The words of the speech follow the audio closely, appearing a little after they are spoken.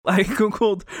I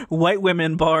googled white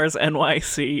women bars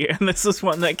NYC, and this is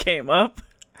one that came up.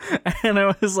 And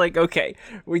I was like, okay,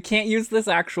 we can't use this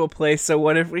actual place, so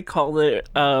what if we call it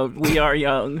We Are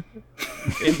Young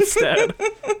instead?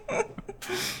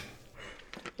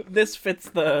 This fits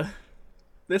the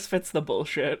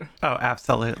bullshit. Oh,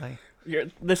 absolutely.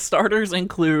 The starters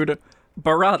include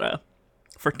burrata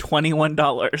for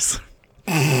 $21.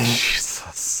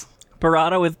 Jesus.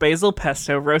 Burrata with basil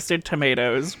pesto, roasted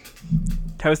tomatoes,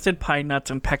 toasted pine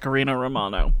nuts, and pecorino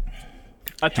romano.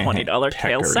 A $20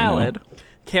 kale salad.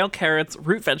 Kale, carrots,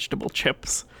 root vegetable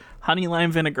chips, honey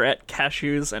lime vinaigrette,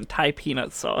 cashews, and Thai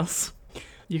peanut sauce.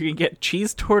 You can get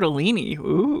cheese tortellini.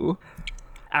 Ooh.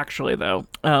 Actually, though,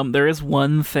 there is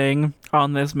one thing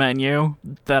on this menu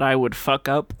that I would fuck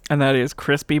up, and that is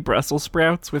crispy Brussels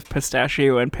sprouts with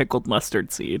pistachio and pickled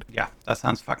mustard seed. Yeah, that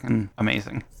sounds fucking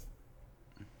amazing.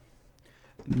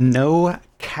 No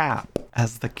cap,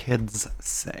 as the kids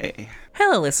say.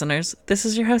 Hello, listeners. This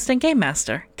is your host and game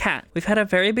master, Kat. We've had a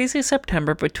very busy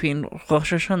September between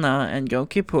Rosh Hashanah and Yom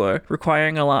Kippur,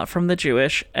 requiring a lot from the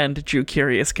Jewish and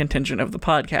Jew-curious contingent of the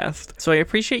podcast. So I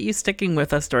appreciate you sticking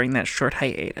with us during that short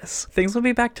hiatus. Things will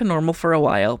be back to normal for a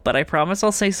while, but I promise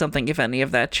I'll say something if any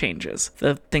of that changes.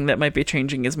 The thing that might be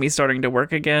changing is me starting to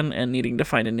work again and needing to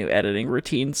find a new editing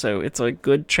routine, so it's a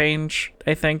good change,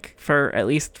 I think, at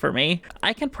least for me.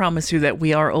 I can promise you that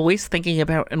we are always thinking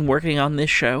about and working on this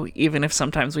show, even if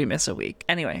sometimes we miss a week.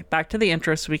 Anyway, back to the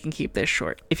intro so we can keep this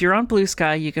short. If you're on Blue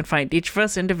Sky, you can find each of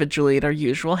us individually at our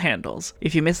usual handles.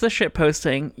 If you miss the shit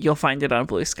posting, you'll find it on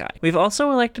Blue Sky. We've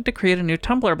also elected to create a new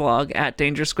Tumblr blog at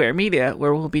Danger Square Media,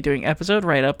 where we'll be doing episode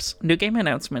write-ups, new game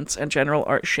announcements, and general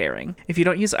art sharing. If you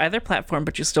don't use either platform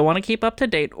but you still want to keep up to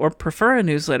date or prefer a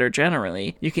newsletter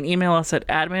generally, you can email us at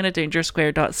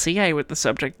admin@dangersquare.ca with the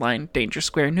subject line Danger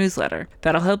Square Newsletter.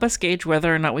 That'll help us gauge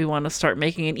whether or not we want to start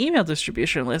making an email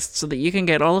distribution list so that you can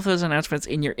get all of those announcements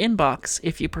in your inbox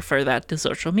if you prefer that to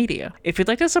social media. If you'd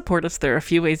like to support us, there are a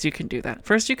few ways you can do that.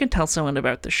 First, you can tell someone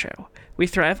about the show. We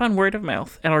thrive on word of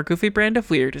mouth, and our goofy brand of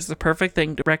weird is the perfect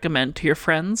thing to recommend to your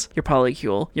friends, your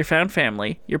polycule, your found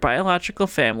family, your biological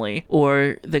family,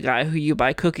 or the guy who you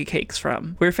buy cookie cakes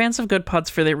from. We're fans of good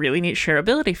pods for their really neat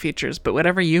shareability features, but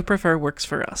whatever you prefer works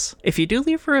for us. If you do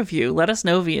leave a review, let us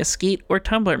know via Skeet or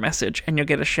Tumblr message, and you'll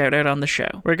get a shout out on the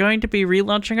show. We're going to be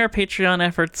relaunching our Patreon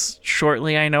efforts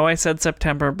shortly. I know I said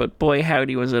September, but boy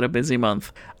howdy was it a busy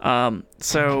month.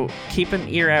 So keep an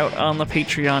ear out on the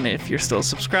Patreon if you're still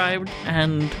subscribed,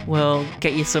 and we'll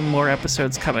get you some more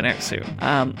episodes coming out soon.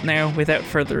 Now, without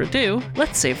further ado,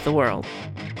 let's save the world.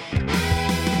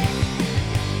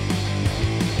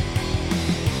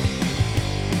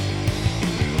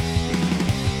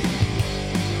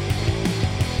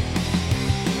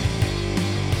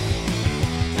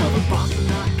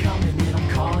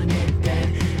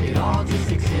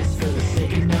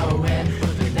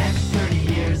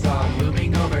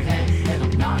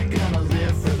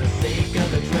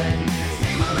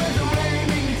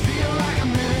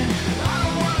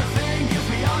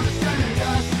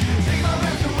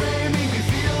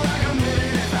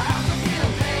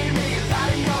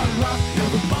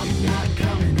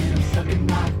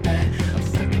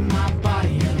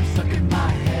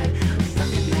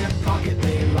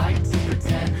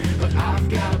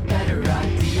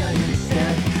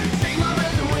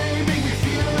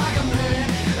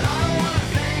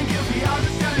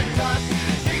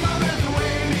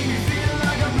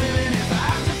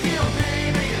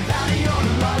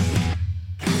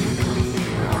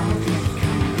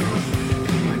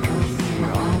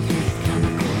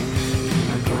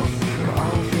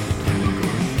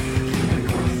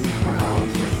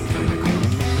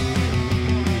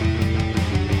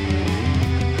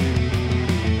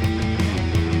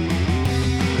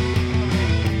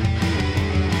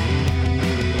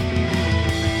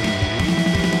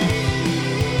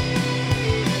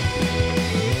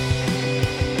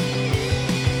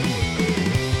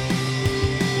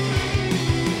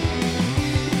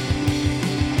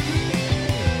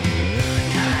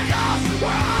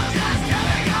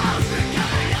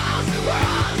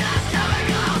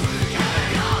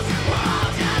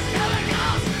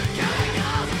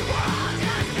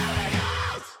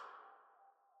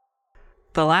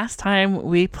 The last time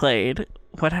we played,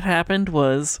 what had happened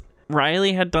was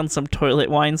Riley had done some toilet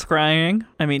scrying.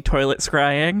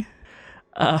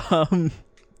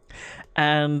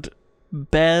 And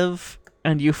Bev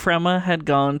and Euphrema had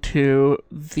gone to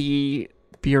the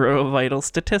Bureau of Vital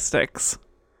Statistics,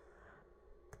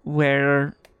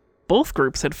 where both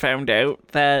groups had found out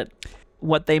that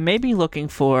what they may be looking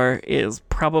for is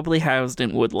probably housed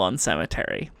in Woodlawn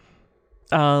Cemetery.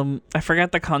 I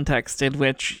forgot the context in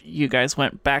which you guys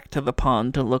went back to the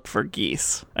pond to look for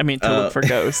geese. I mean, to look for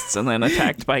ghosts and then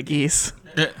attacked by geese.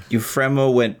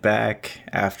 Euphremo went back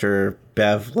after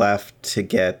Bev left to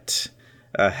get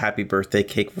a happy birthday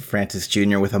cake for Francis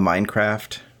Jr. with a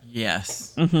Minecraft.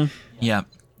 Yes. Mm-hmm. Yep.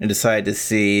 And decided to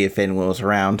see if anyone was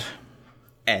around.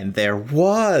 And there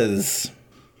was.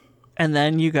 And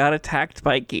then you got attacked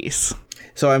by geese.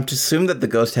 So I'm to assume that the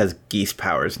ghost has geese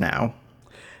powers now.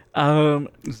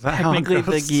 Is that how Technically,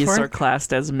 the ghosts geese work? are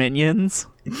classed as minions.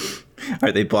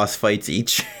 Are they boss fights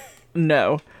each?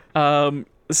 No.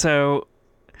 So,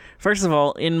 first of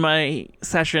all, in my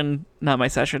session, not my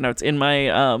session notes, in my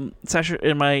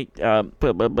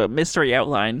mystery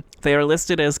outline, they are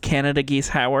listed as Canada Geese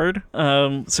Howard.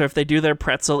 So if they do their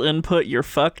pretzel input, you're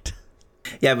fucked.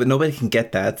 Yeah, but nobody can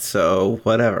get that, so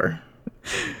whatever.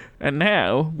 And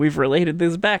now we've related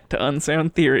this back to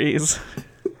Unsound Theories.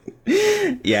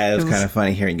 Yeah, it was kind of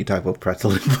funny hearing you talk about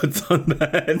pretzel inputs on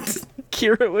that.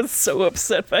 Kira was so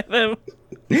upset by them.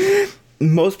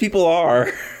 Most people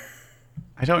are.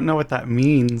 I don't know what that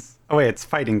means. Oh, wait, it's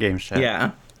fighting game shit.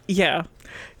 Yeah. Yeah.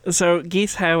 So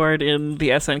Geese Howard in the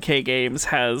SNK games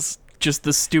has just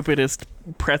the stupidest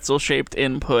pretzel-shaped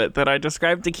input that I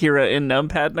described to Kira in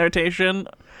numpad notation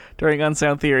during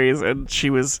Unsound Theories, and she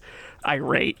was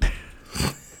irate.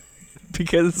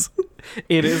 Because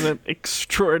it is an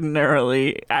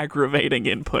extraordinarily aggravating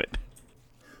input.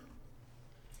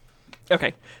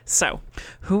 Okay, so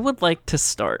who would like to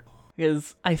start?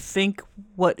 Because I think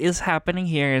what is happening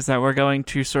here is that we're going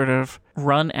to sort of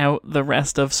run out the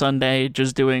rest of Sunday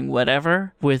just doing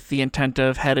whatever with the intent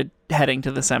of heading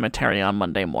to the cemetery on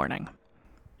Monday morning.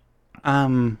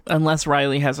 Unless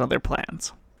Riley has other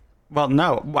plans. Well,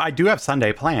 no, I do have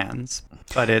Sunday plans,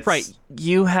 but it's... Right,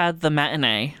 you had the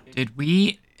matinee. Did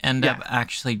we end up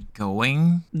actually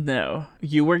going? No,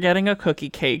 you were getting a cookie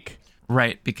cake.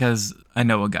 Right, because I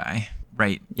know a guy.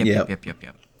 Right. Yep.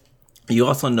 You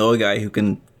also know a guy who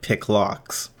can pick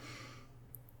locks.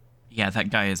 Yeah, that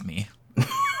guy is me.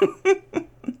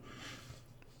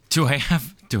 Do I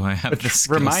have the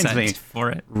skill reminds set me, for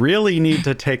it? Really need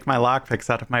to take my lockpicks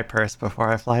out of my purse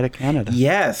before I fly to Canada.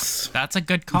 Yes. That's a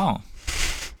good call.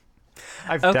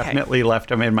 I've Okay. definitely left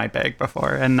them in my bag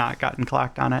before and not gotten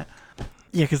clocked on it.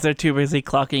 Yeah, because they're too busy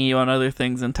clocking you on other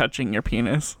things and touching your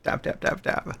penis. Dab, dab, dab,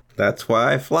 dab. That's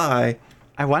why I fly.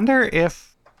 I wonder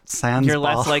if sans You're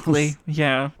balls... less likely.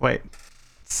 Yeah. Wait.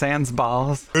 Sans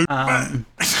balls? I'm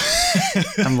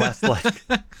less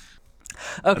likely.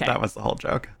 Okay. That was the whole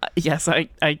joke. Yes,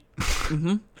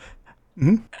 mm-hmm.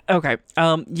 Okay.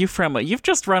 Euphrema, you've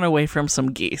just run away from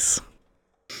some geese.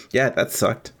 Yeah, that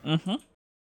sucked.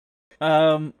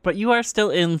 But you are still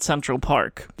in Central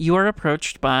Park. You are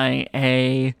approached by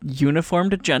a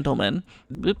uniformed gentleman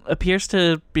who appears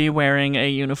to be wearing a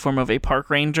uniform of a park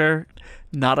ranger,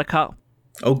 not a cop.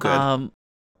 Oh, good.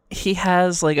 He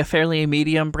has like a fairly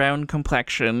medium brown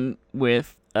complexion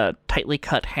with tightly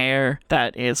cut hair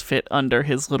that is fit under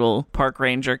his little park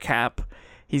ranger cap.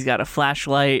 He's got a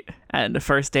flashlight and a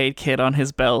first aid kit on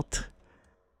his belt.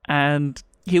 And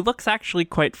he looks actually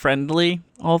quite friendly,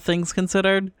 all things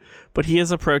considered, but he is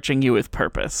approaching you with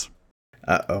purpose.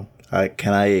 Uh-oh.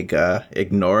 Can I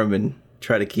ignore him and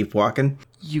try to keep walking?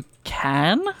 You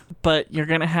can, but you're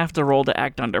going to have to roll to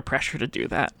act under pressure to do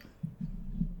that.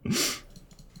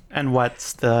 And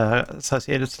what's the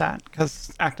associated stat?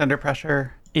 Because act under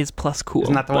pressure... Is plus cool.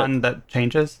 Isn't that the one that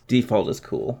changes? Default is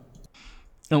cool.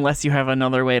 Unless you have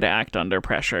another way to act under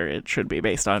pressure, it should be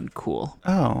based on cool.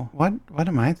 Oh, what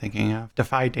am I thinking of?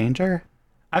 Defy danger?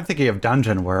 I'm thinking of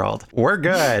Dungeon World. We're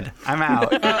good. I'm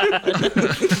out.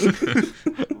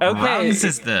 Okay.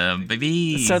 System,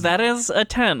 baby. So that is a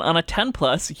 10. On a 10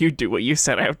 plus, you do what you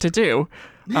set out to do.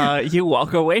 You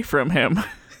walk away from him.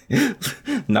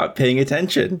 Not paying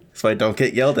attention, so I don't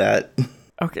get yelled at.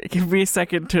 Okay, give me a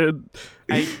second to...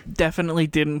 I definitely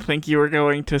didn't think you were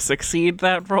going to succeed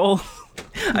that roll.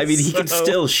 I mean, he could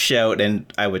still shout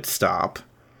and I would stop.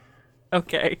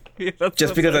 Okay.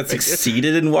 Just because I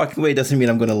succeeded in walking away doesn't mean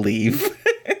I'm going to leave.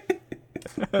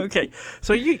 Okay,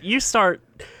 so you start...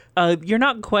 you're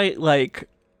not quite like...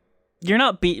 You're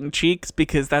not beating cheeks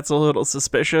because that's a little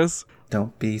suspicious.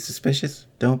 Don't be suspicious.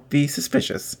 Don't be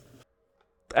suspicious.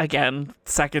 Again,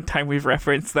 second time we've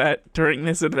referenced that during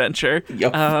this adventure.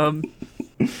 Yep.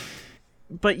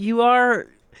 But you are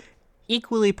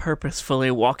equally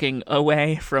purposefully walking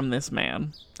away from this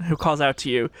man who calls out to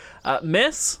you,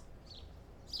 Miss?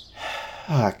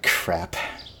 Ah, crap.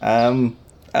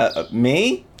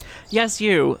 Me? Yes,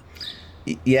 you.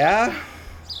 Yeah?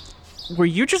 Were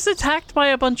you just attacked by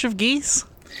a bunch of geese?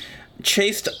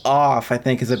 Chased off, I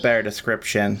think, is a better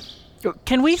description.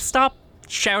 Can we stop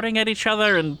shouting at each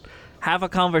other and have a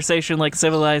conversation like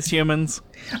civilized humans?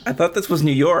 I thought this was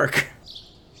New York.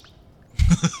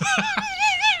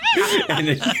 And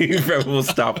then you will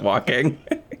stop walking.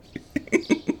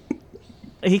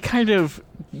 He kind of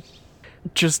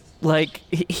just, like,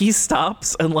 he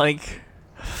stops and, like,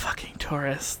 fucking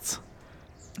tourists.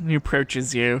 And he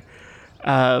approaches you.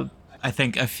 I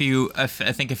think a few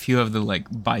of the like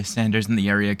bystanders in the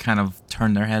area kind of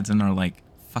turn their heads and are like,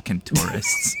 "Fucking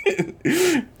tourists."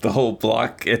 The whole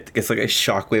block, it's like a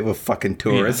shockwave of fucking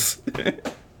tourists.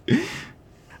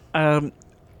 Yeah.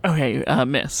 Okay,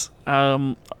 miss.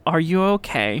 Are you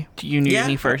okay? Do you need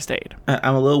any first aid?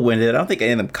 I'm a little winded. I don't think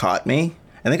any of them caught me.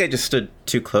 I think I just stood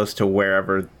too close to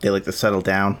wherever they like to settle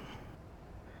down.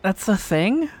 That's the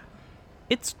thing?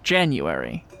 It's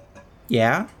January.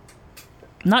 Yeah?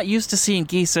 Not used to seeing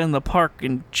geese in the park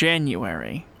in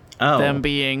January. Oh. Them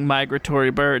being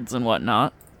migratory birds and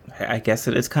whatnot. I guess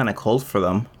it is kind of cold for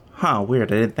them. Huh,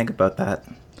 weird. I didn't think about that.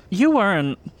 You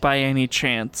weren't, by any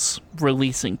chance,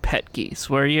 releasing pet geese,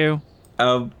 were you?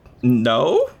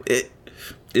 No?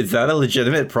 Is that a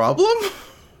legitimate problem?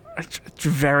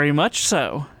 Very much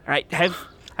so.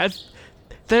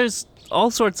 There's all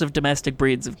sorts of domestic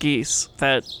breeds of geese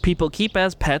that people keep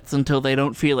as pets until they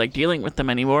don't feel like dealing with them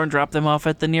anymore and drop them off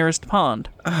at the nearest pond.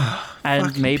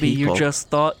 And maybe people. you just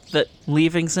thought that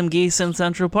leaving some geese in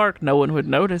Central Park, no one would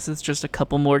notice. It's just a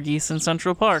couple more geese in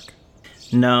Central Park.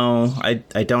 No,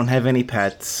 I don't have any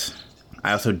pets.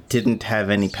 I also didn't have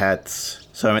any pets.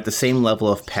 So I'm at the same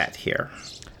level of pet here.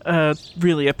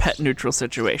 Really a pet-neutral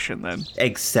situation, then.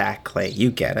 Exactly.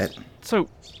 You get it. So,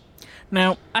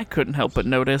 now, I couldn't help but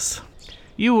notice.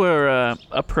 You were,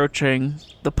 approaching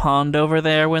the pond over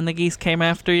there when the geese came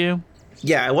after you?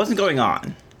 Yeah, I wasn't going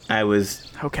on. I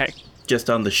was Okay. just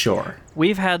on the shore.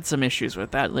 We've had some issues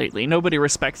with that lately. Nobody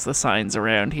respects the signs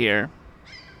around here.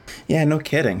 Yeah, no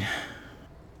kidding.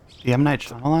 The M. Night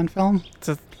Shyamalan film?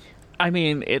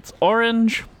 It's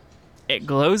orange, it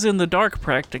glows in the dark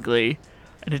practically,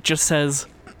 and it just says,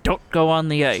 "Don't go on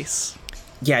the ice."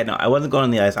 Yeah, no, I wasn't going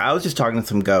on the ice. I was just talking to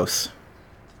some ghosts.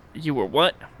 You were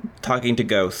what? Talking to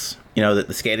ghosts. You know,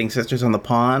 the skating sisters on the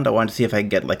pond. I wanted to see if I could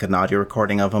get, like, an audio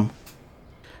recording of them.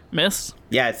 Miss?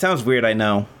 Yeah, it sounds weird, I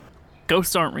know.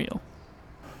 Ghosts aren't real.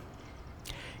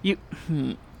 You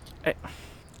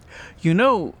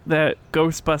know that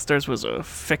Ghostbusters was a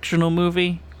fictional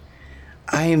movie?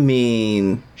 I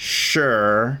mean,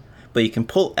 sure, but you can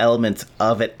pull elements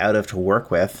of it out of to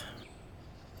work with.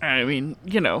 I mean,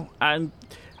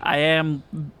 I am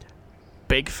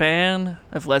big fan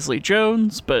of Leslie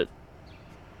Jones, but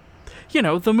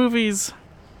the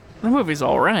movie's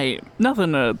all right.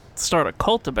 Nothing to start a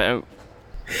cult about.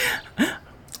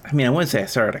 I mean, I wouldn't say I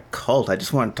started a cult. I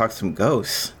just wanted to talk to some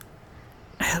ghosts.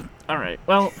 All right.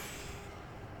 Well,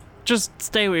 just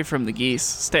stay away from the geese.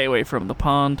 Stay away from the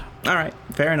pond. All right,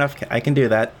 fair enough. I can do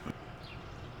that.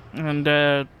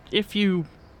 And if you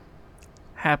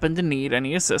happen to need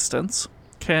any assistance,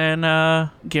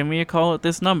 can give me a call at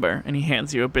this number. And he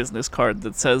hands you a business card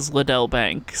that says Liddell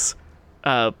Banks,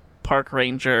 park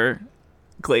ranger,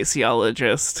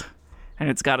 glaciologist, and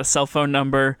it's got a cell phone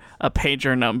number, a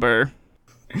pager number,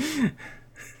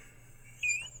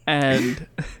 and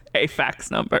a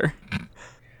fax number.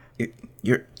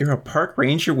 You're a park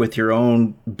ranger with your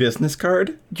own business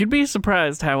card? You'd be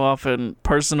surprised how often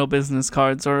personal business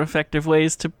cards are effective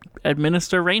ways to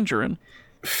administer rangering.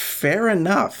 Fair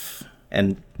enough.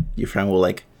 And your friend will,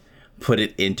 like, put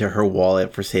it into her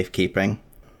wallet for safekeeping.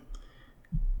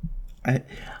 I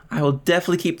will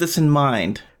definitely keep this in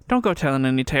mind. Don't go telling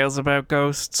any tales about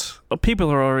ghosts. People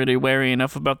are already wary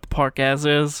enough about the park as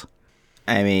is.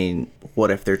 I mean, what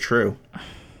if they're true?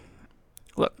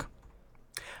 Look,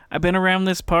 I've been around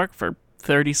this park for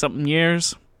 30-something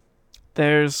years.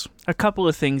 There's a couple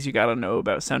of things you gotta know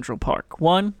about Central Park.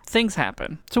 One, things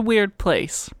happen. It's a weird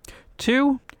place.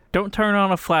 Two, don't turn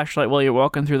on a flashlight while you're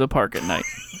walking through the park at night.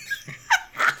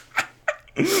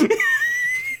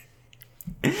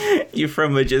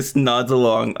 Euphemia just nods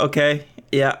along. Okay,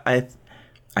 yeah, I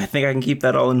think I can keep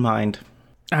that all in mind.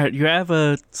 All right, you have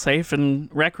a safe and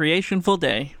recreationful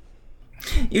day.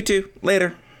 You too.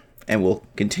 Later. And we'll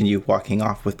continue walking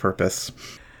off with purpose.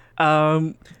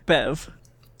 Bev,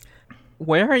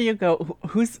 where are you go?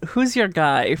 Who's your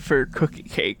guy for cookie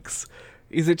cakes?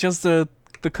 Is it just the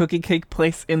cookie cake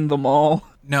place in the mall?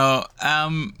 No,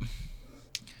 I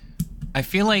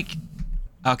feel like,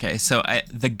 okay, so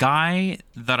the guy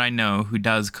that I know who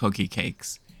does cookie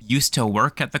cakes used to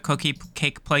work at the cookie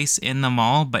cake place in the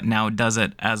mall, but now does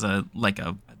it as a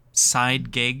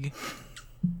side gig.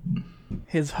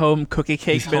 His home cookie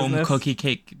cake business? Home cookie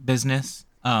cake business.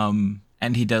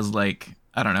 And he does like,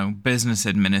 I don't know, business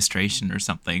administration or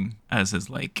something as his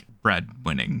like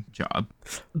bread-winning job.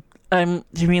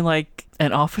 You mean like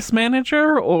an office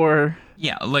manager or?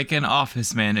 Yeah, like an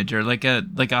office manager, like a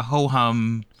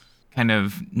ho-hum kind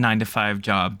of 9-to-5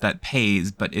 job that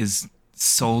pays but is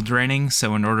soul draining.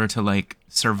 So in order to like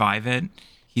survive it,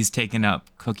 he's taken up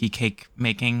cookie cake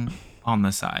making on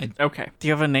the side. Okay. Do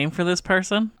you have a name for this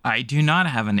person? I do not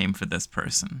have a name for this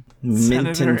person. Senator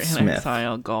Minton in Smith.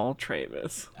 exile, Gall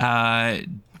Travis.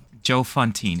 Joe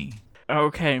Fontini.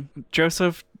 Okay.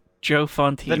 Joseph Joe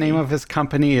Fontini. The name of his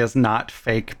company is not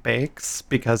Fake Bakes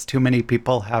because too many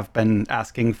people have been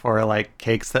asking for like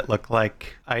cakes that look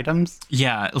like items.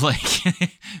 Yeah, like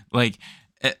like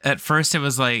at first it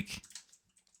was like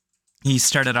he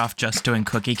started off just doing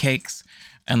cookie cakes,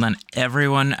 and then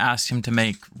everyone asked him to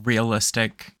make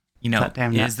realistic, That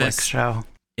damn Netflix show.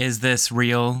 Is this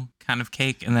real kind of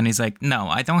cake? And then he's like, no,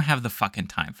 I don't have the fucking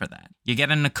time for that. You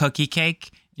get in a cookie cake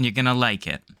and you're gonna like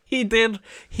it. He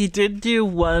did do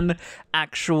one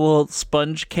actual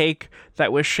sponge cake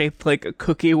that was shaped like a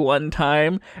cookie one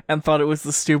time and thought it was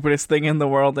the stupidest thing in the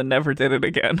world and never did it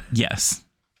again. Yes.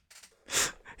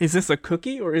 Is this a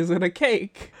cookie or is it a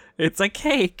cake? It's a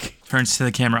cake. Turns to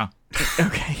the camera.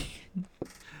 Okay.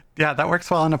 Yeah, that works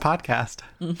well on a podcast.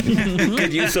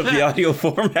 Good use of the audio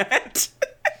format.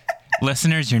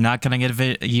 Listeners, you're not gonna get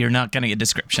a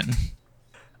description.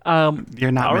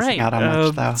 You're not all missing right. out on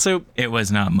much, though. So It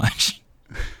was not much.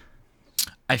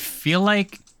 I feel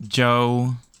like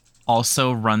Joe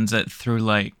also runs it through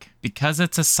like, because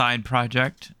it's a side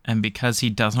project and because he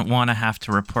doesn't want to have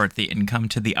to report the income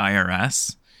to the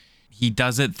IRS, he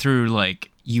does it through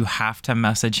like, you have to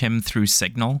message him through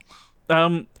Signal.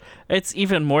 it's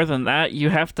even more than that. You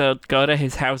have to go to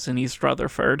his house in East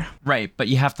Rutherford. Right, but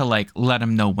you have to like let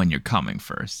him know when you're coming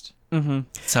first. Mm-hmm.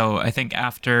 So I think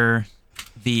after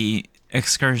the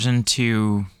excursion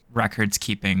to records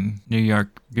keeping, New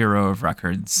York Bureau of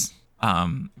Records,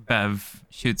 Bev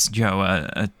shoots Joe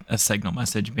a Signal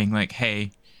message being like,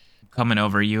 hey, coming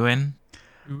over, you in?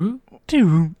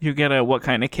 You get a, what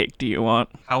kind of cake do you want?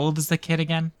 How old is the kid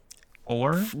again?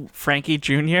 4? Frankie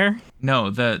Jr.? No,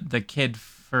 the kid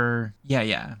for,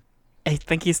 yeah. I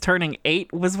think he's turning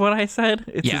 8 was what I said.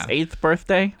 It's Yeah. his 8th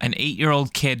birthday. An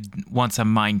 8-year-old kid wants a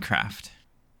Minecraft.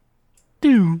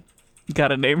 You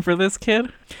got a name for this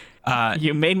kid? Uh,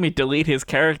 You made me delete his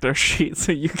character sheet,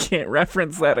 so you can't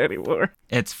reference that anymore.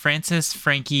 It's Francis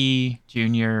Frankie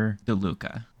Jr.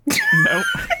 DeLuca. Nope.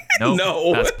 Nope,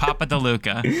 No. that's Papa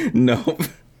DeLuca. No.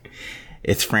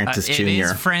 It's Francis Jr. It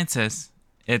is Francis.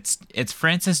 It's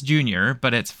Francis Jr.,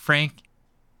 but it's Frank.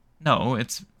 No,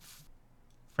 it's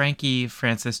Frankie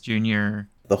Francis Jr.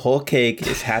 The whole cake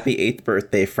is happy 8th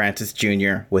birthday, Francis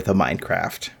Jr. with a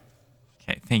Minecraft.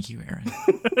 Okay, thank you, Aaron.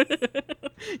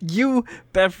 You,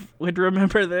 Bev, would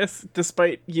remember this,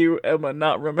 despite you, Emma,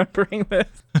 not remembering this.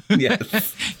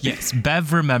 Yes. Yes,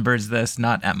 Bev remembers this,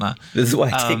 not Emma. This is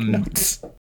why I take notes.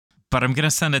 But I'm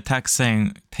gonna send a text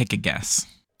saying, "Take a guess.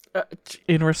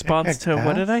 In response to,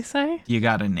 what did I say? You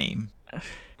got a name."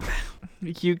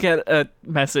 You get a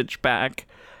message back.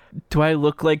 Do I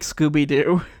look like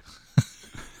Scooby-Doo?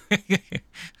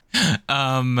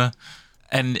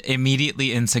 And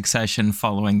immediately in succession,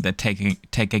 following the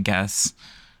take a guess,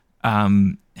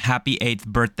 happy 8th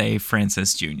birthday,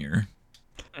 Francis Jr.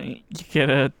 You get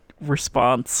a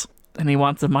response, and he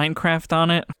wants a Minecraft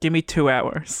on it. Give me 2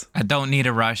 hours. I don't need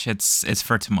a rush. It's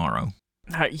for tomorrow.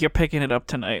 You're picking it up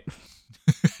tonight.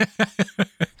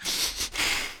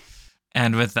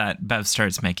 And with that, Bev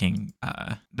starts making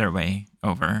their way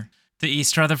over to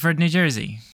East Rutherford, New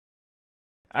Jersey.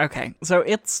 Okay, so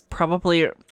it's probably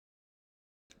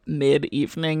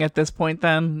mid-evening at this point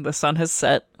then. The sun has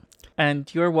set,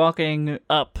 and you're walking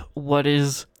up what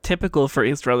is typical for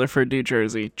East Rutherford, New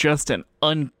Jersey, just an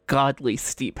ungodly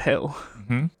steep hill.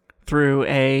 Mm-hmm. Through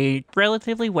a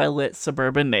relatively well-lit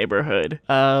suburban neighborhood.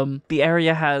 The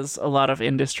area has a lot of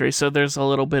industry, so there's a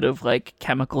little bit of like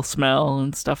chemical smell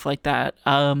and stuff like that.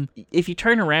 If you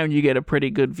turn around, you get a pretty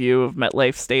good view of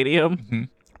MetLife Stadium,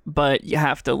 but you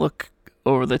have to look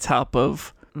over the top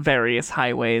of various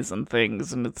highways and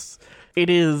things, and it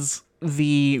is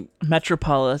the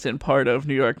metropolitan part of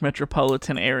New York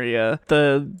metropolitan area,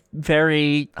 the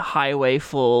very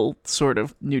highway-full sort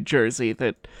of New Jersey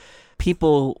that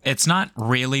people... It's not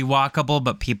really walkable,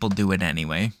 but people do it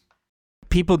anyway.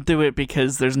 People do it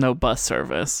because there's no bus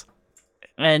service.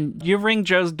 And you ring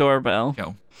Joe's doorbell.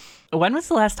 Joe. When was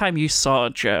the last time you saw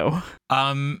Joe?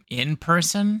 In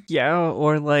person? Yeah,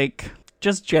 or like...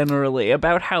 just generally,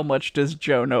 about how much does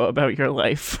Joe know about your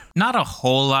life? Not a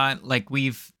whole lot. Like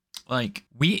we've Like,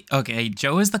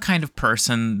 Joe is the kind of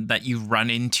person that you run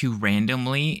into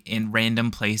randomly in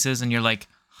random places and you're like,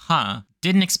 huh,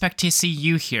 didn't expect to see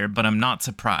you here, but I'm not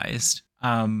surprised.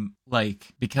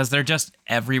 Because they're just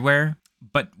everywhere,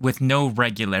 but with no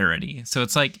regularity. So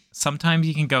it's like, sometimes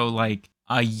you can go like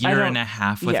a year and a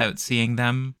half without seeing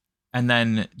them. And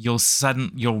then you'll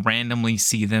randomly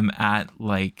see them at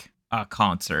like a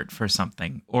concert for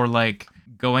something, or like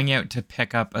going out to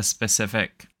pick up a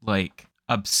specific like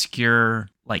obscure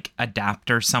like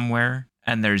adapter somewhere,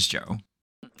 and there's Joe.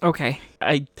 Okay,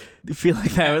 I feel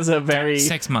like that was a very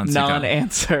 6 months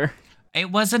non-answer. Ago. It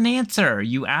was an answer.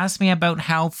 You asked me about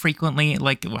how frequently,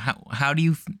 like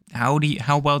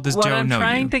how well does Joe know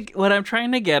you? What I'm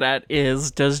trying to get at is,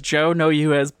 does Joe know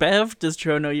you as Bev? Does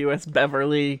Joe know you as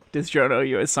Beverly? Does Joe know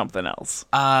you as something else?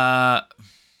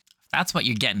 That's what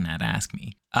you're getting at. Ask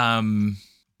me.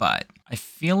 But I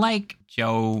feel like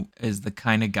Joe is the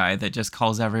kind of guy that just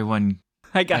calls everyone.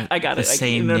 I got it.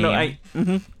 Same name.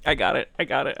 I got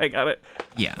it.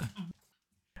 Yeah.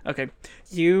 Okay.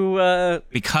 You,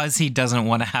 Because he doesn't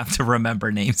want to have to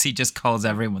remember names, he just calls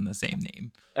everyone the same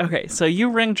name. Okay, so you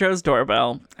ring Joe's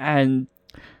doorbell, and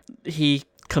he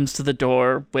comes to the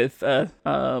door with an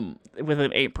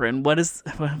apron. Does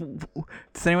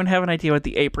anyone have an idea what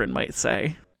the apron might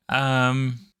say?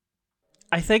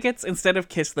 I think it's, instead of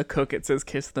kiss the cook, it says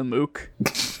kiss the mook.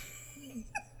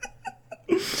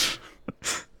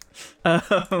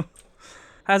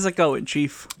 How's it going,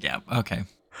 Chief? Yeah, okay.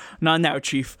 Not now,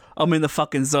 Chief. I'm in the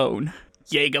fucking zone.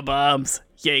 Jaeger bombs.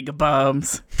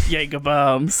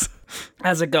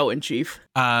 How's it going, Chief?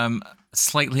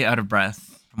 Slightly out of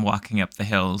breath from walking up the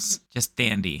hills. Just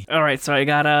dandy. All right, so I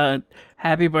got a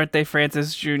happy birthday,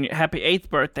 Francis Jr. Happy 8th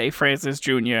birthday, Francis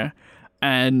Jr.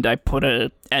 And I put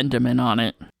a Enderman on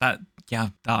it. I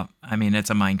mean, it's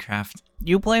a Minecraft.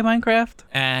 You play Minecraft?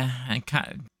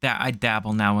 I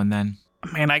dabble now and then.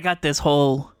 Man, I got this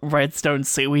whole redstone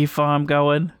seaweed farm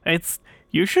going.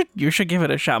 You should give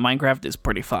it a shot. Minecraft is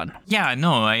pretty fun. Yeah,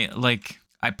 no,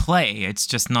 I play. It's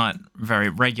just not very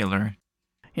regular.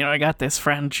 You know, I got this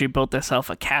friend. She built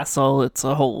herself a castle.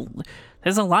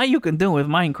 There's a lot you can do with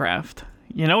Minecraft.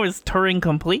 You know, is Turing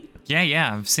complete?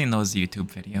 Yeah, I've seen those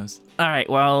YouTube videos. All right,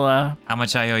 well, how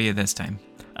much I owe you this time?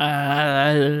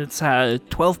 It's a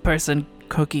 12-person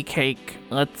cookie cake.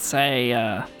 Let's say,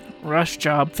 rush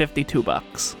job,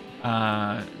 $52.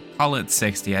 Call it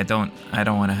 60. I don't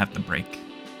want to have to break.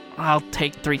 I'll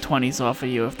take 320s off of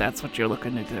you if that's what you're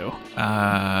looking to do.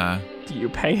 Do you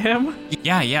pay him?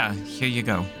 Yeah. Here you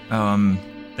go.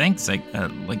 Thanks.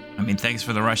 Thanks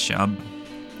for the rush job.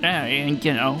 Yeah, and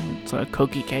it's a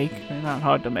cookie cake. They're not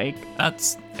hard to make.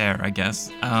 That's fair, I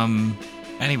guess.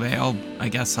 Anyway, I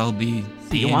guess I'll be.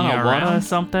 Do you want a water or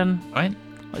something? What?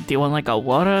 Do you want like a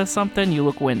water or something? You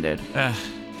look winded.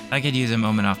 I could use a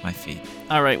moment off my feet.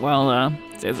 All right, well,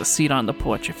 there's a seat on the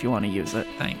porch if you want to use it.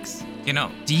 Thanks.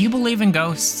 Do you believe in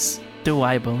ghosts? Do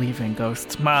I believe in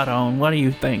ghosts? Maroon, what do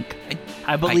you think?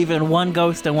 I believe in one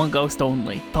ghost and one ghost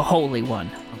only. The Holy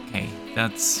One. Okay,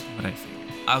 that's what I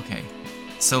figured. Okay,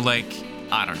 so I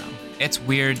don't know. It's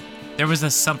weird. There was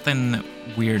something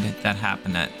weird that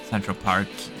happened at Central Park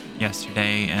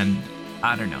yesterday, and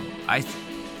I don't know.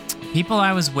 People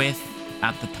I was with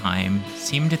at the time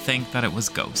seemed to think that it was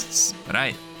ghosts, but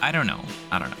I don't know.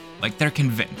 Like, they're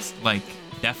convinced. Like,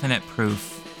 definite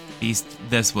proof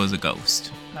this was a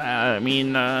ghost.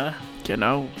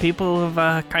 People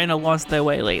have kind of lost their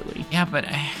way lately. Yeah, but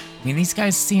these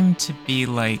guys seem to be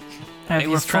like, have they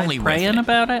you were tried fully praying with it.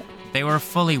 About it? They were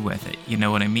fully with it. You know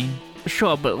what I mean?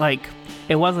 Sure, but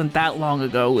it wasn't that long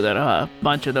ago that a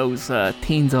bunch of those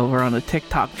teens over on the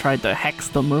TikTok tried to hex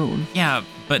the moon. Yeah,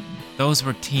 but those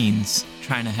were teens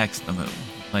trying to hex the moon.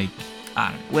 Like, I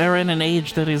don't know. We're in an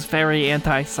age that is very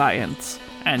anti-science,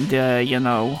 and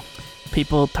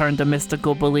people turn to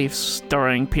mystical beliefs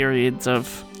during periods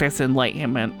of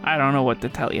disenlightenment. I don't know what to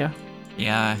tell you.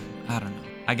 Yeah, I don't know.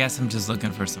 I guess I'm just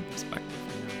looking for some perspective.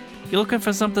 You're looking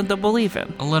for something to believe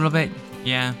in? A little bit,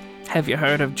 yeah. Have you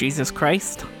heard of Jesus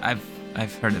Christ? I've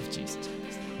heard of Jesus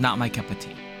Christ. Not my cup of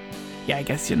tea. Yeah, I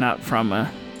guess you're not from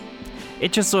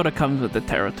It just sort of comes with the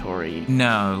territory.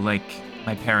 No,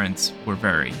 my parents were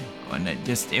very... And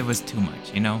it was too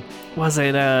much, Was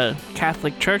it a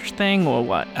Catholic Church thing or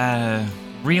what?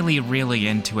 Really, really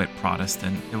into it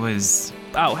Protestant. It was...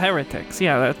 Oh, heretics.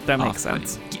 Yeah, that makes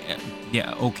sense.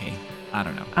 Yeah, okay. I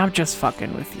don't know. I'm just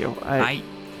fucking with you.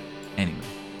 Anyway.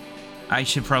 I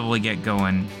should probably get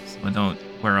going so I don't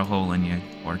wear a hole in your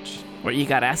porch. What, you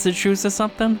got acid shoes or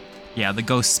something? Yeah, the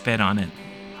ghost spit on it.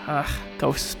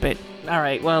 Ghost spit. All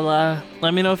right, well,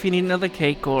 let me know if you need another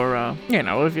cake or,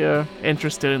 if you're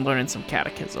interested in learning some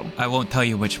catechism. I won't tell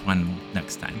you which one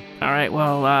next time. All right,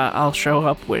 well, I'll show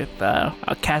up with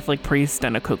a Catholic priest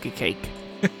and a cookie cake.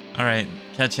 All right,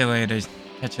 catch you later.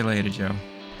 Catch you later, Joe.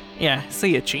 Yeah, see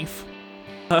ya, Chief.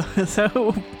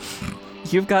 So,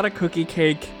 you've got a cookie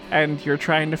cake, and you're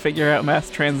trying to figure out mass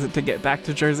transit to get back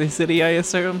to Jersey City, I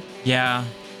assume? Yeah.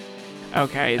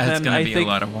 Okay, That's then gonna I be think a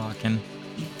lot of walking.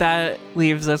 that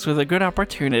leaves us with a good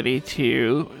opportunity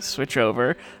to switch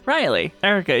over. Riley,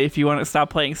 Erica, if you want to stop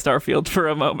playing Starfield for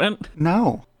a moment.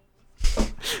 No.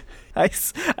 I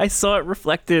saw it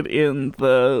reflected in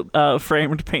the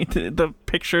framed painted, the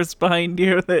pictures behind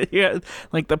you that you had,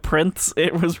 like the prints,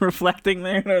 it was reflecting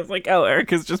there, and I was like, oh,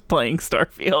 Erica's just playing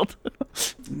Starfield.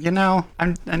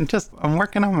 I'm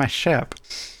working on my ship.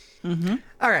 Mm-hmm.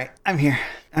 All right, I'm here.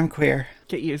 I'm queer.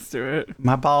 Get used to it.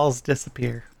 My balls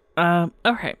disappear.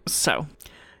 Okay, so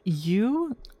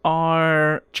you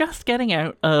are just getting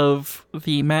out of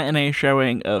the matinee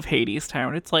showing of Hades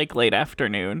Town. It's like late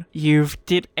afternoon.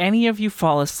 Did any of you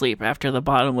fall asleep after the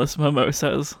bottomless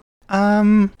mimosas?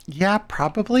 Yeah,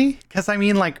 probably. Because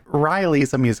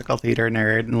Riley's a musical theater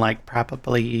nerd, and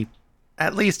probably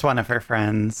at least one of her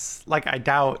friends. I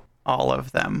doubt all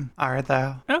of them are,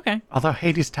 though. Okay. Although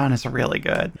Hades Town is really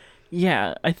good.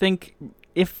 Yeah, I think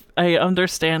if I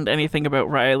understand anything about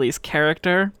Riley's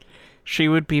character, she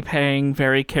would be paying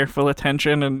very careful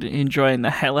attention and enjoying the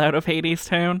hell out of Hades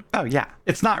Town. Oh, yeah.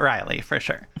 It's not Riley, for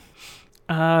sure.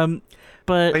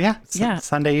 But yeah, yeah,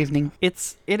 Sunday evening.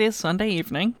 It is Sunday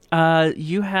evening.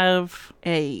 You have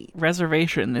a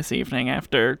reservation this evening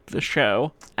after the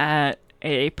show at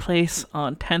a place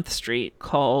on 10th Street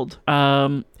called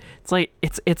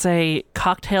it's a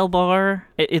cocktail bar.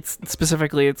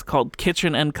 It's called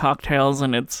Kitchen and Cocktails,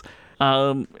 and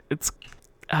the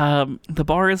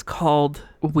bar is called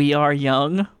We Are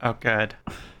Young. Oh, good.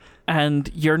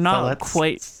 And you're not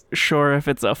quite sure if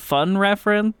it's a fun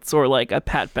reference or like a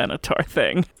Pat Benatar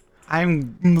thing.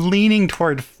 I'm leaning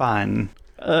toward fun.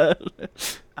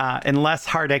 Unless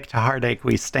heartache to heartache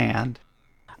we stand.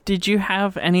 Did you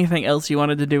have anything else you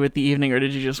wanted to do with the evening, or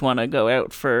did you just want to go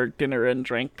out for dinner and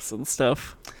drinks and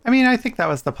stuff? I think that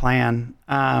was the plan.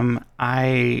 I'm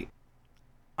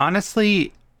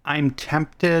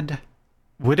tempted.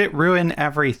 Would it ruin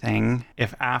everything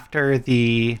if after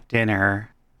the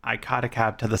dinner I caught a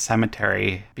cab to the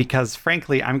cemetery? Because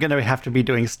frankly, I'm going to have to be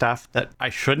doing stuff that I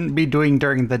shouldn't be doing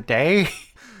during the day.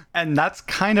 And that's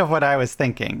kind of what I was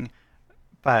thinking.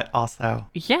 But also...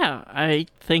 Yeah, I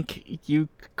think you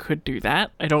could do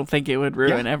that. I don't think it would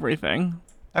ruin everything.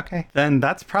 Okay, then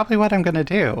that's probably what I'm going to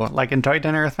do. Enjoy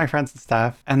dinner with my friends and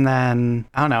stuff. And then,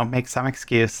 I don't know, make some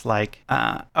excuse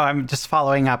I'm just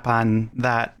following up on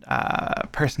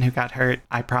that person who got hurt.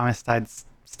 I promised I'd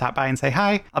stop by and say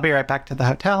hi. I'll be right back to the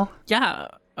hotel. Yeah,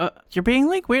 you're being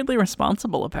weirdly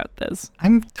responsible about this.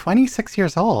 I'm 26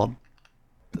 years old.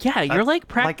 Yeah, you're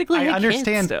practically I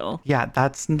understand. Kid still. Yeah,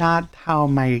 that's not how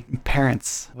my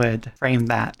parents would frame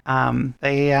that.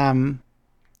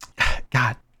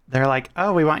 They're like,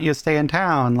 oh, we want you to stay in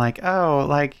town.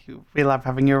 We love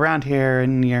having you around here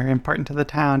and you're important to the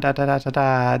town, da da da da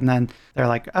da. And then they're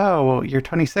like, oh, well, you're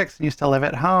 26 and you still live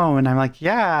at home. And I'm like,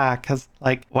 yeah, because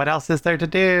what else is there to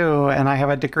do? And I have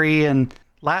a degree in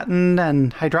Latin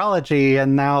and hydrology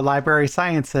and now library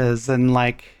sciences. And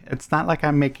it's not like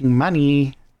I'm making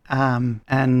money.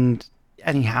 And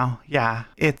anyhow, yeah,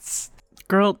 it's...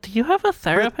 Girl, do you have a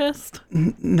therapist?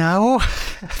 No,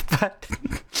 but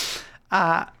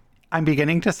I'm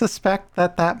beginning to suspect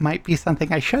that might be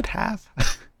something I should have.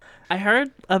 I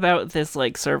heard about this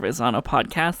service on a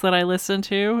podcast that I listen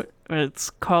to. It's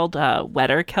called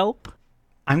Wetter Kelp.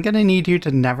 I'm going to need you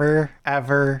to never,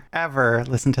 ever, ever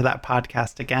listen to that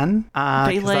podcast again.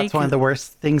 Because that's one of the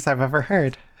worst things I've ever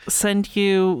heard. Send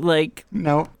you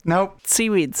Nope.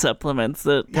 seaweed supplements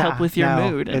that help with your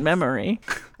mood and memory.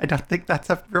 I don't think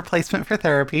that's a replacement for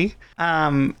therapy.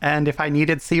 And if I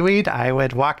needed seaweed, I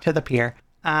would walk to the pier.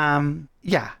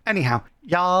 Yeah, anyhow,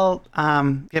 y'all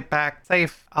get back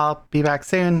safe. I'll be back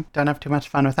soon. Don't have too much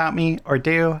fun without me, or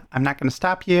do. I'm not going to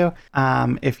stop you.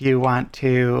 If you want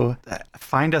to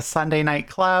find a Sunday night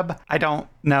club, I don't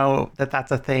know that that's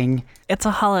a thing. It's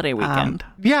a holiday weekend.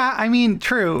 Yeah,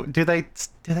 true. Do they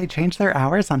change their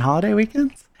hours on holiday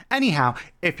weekends? Anyhow,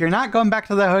 if you're not going back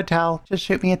to the hotel, just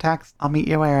shoot me a text. I'll meet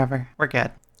you wherever. We're good.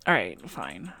 All right,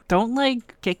 fine. Don't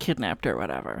get kidnapped or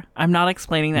whatever. I'm not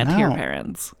explaining that to your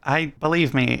parents.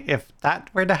 Believe me, if that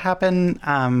were to happen,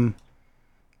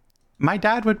 my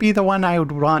dad would be the one I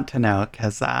would want to know,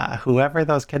 because whoever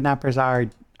those kidnappers are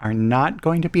are not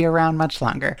going to be around much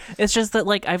longer. It's just that,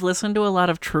 like, I've listened to a lot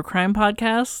of true crime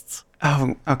podcasts.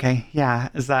 Oh, okay. Yeah.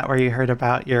 Is that where you heard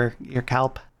about your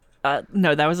kelp?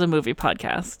 No, that was a movie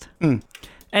podcast.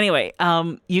 Anyway,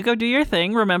 you go do your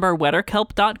thing. Remember,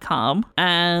 wetterkelp.com.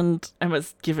 And I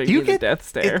was giving you the death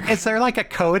stare. Is there like a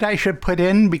code I should put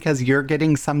in because you're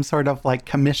getting some sort of like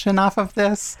commission off of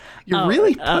this? You're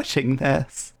really pushing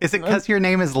this. Is it because your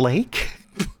name is Lake?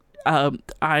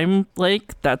 I'm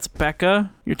Lake. That's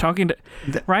Becca. You're talking to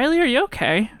Riley. Are you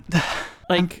okay?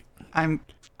 Like, I've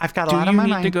got a lot on my mind.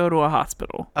 Do you need to go to a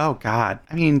hospital? Oh God.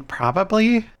 I mean,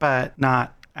 probably, but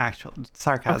not actual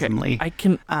sarcasmly. Okay, I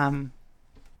can.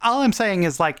 All I'm saying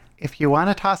is, like, if you want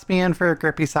to toss me in for a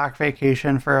grippy sock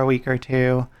vacation for a week or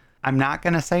two, I'm not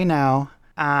gonna say no.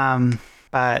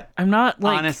 But I'm not,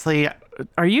 like, honestly.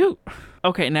 Are you?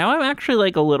 Okay, now I'm actually,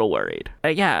 like, a little worried.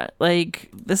 Yeah, like,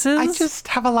 this is... I just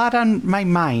have a lot on my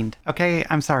mind, okay?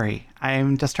 I'm sorry.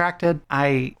 I'm distracted.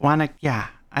 I want to... Yeah,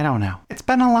 I don't know. It's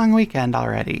been a long weekend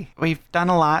already. We've done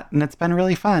a lot, and it's been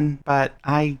really fun, but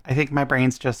I think my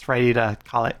brain's just ready to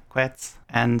call it quits,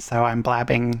 and so I'm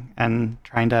blabbing and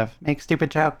trying to make stupid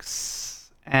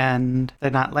jokes, and they're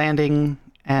not landing,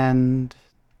 and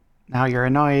now you're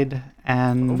annoyed,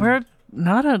 and...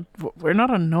 We're not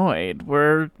annoyed.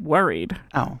 We're worried.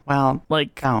 Oh, well,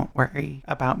 like, don't worry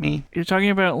about me. You're talking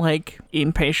about, like,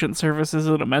 inpatient services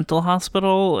at a mental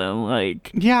hospital and,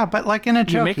 like... Yeah, but, like, in a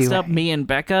jokey way. You mixed up me and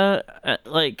Becca,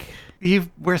 like...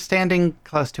 We're standing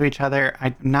close to each other.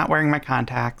 I'm not wearing my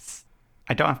contacts.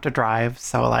 I don't have to drive,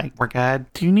 so, like, we're good.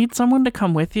 Do you need someone to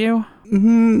come with you?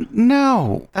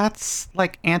 No, that's,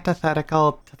 like,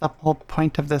 antithetical to the whole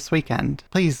point of this weekend.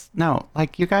 Please, no.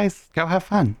 Like, you guys go have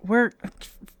fun.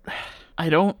 I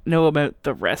don't know about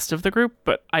the rest of the group,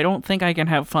 but I don't think I can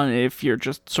have fun if you're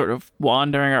just sort of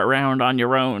wandering around on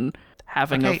your own,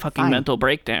 having a fucking mental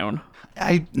breakdown.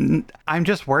 I'm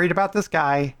just worried about this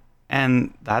guy,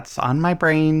 and that's on my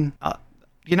brain.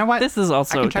 You know what? This is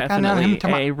also definitely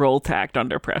a role tacked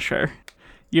under pressure.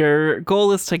 Your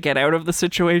goal is to get out of the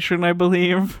situation, I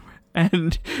believe,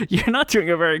 and you're not doing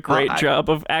a very great job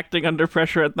of acting under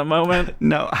pressure at the moment.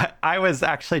 No, I was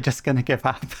actually just going to give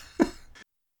up.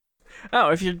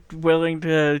 Oh, if you're willing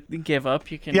to give up,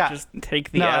 you can just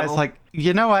take the L. I was like,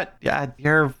 you know what? Yeah,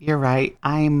 you're right.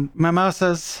 I'm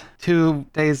mimosas, 2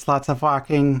 days, lots of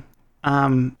walking.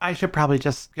 I should probably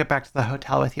just get back to the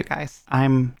hotel with you guys.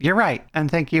 You're right. And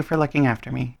thank you for looking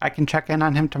after me. I can check in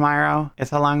on him tomorrow.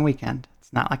 It's a long weekend.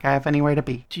 It's not like I have anywhere to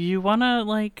be. Do you want to,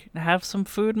 like, have some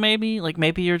food maybe? Like,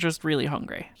 maybe you're just really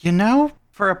hungry. You know,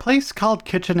 for a place called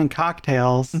Kitchen and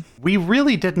Cocktails, we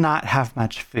really did not have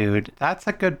much food. That's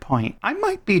a good point. I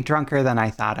might be drunker than I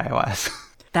thought I was.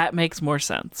 That makes more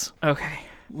sense. Okay.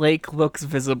 Lake looks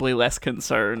visibly less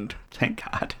concerned. Thank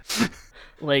God.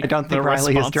 Like, I don't think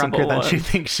Riley is drunker than she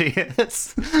thinks she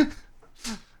is.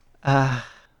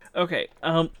 Okay,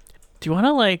 do you want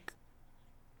to, like,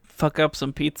 fuck up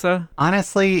some pizza?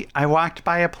 Honestly, I walked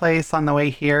by a place on the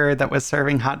way here that was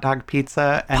serving hot dog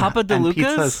pizza. And, Papa DeLuca's? And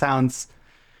pizza sounds...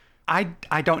 I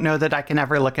don't know that I can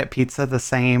ever look at pizza the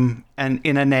same and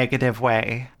in a negative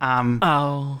way.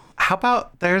 How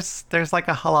about there's like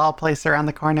a halal place around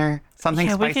the corner?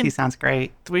 Something spicy sounds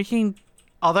great. We can...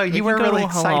 Although you were really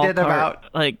excited about...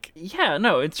 Like, yeah,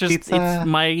 no, it's just... Pizza. It's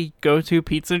my go-to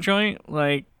pizza joint.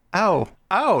 Like... Oh,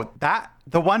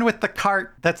 the one with the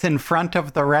cart that's in front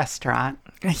of the restaurant.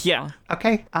 Yeah.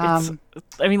 Okay. I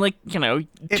mean, like,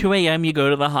 2 a.m. you go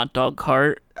to the hot dog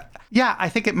cart. Yeah, I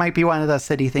think it might be one of those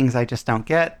city things I just don't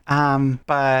get.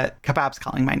 But Kebab's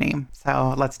calling my name,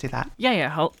 so let's do that. Yeah,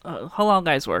 Halal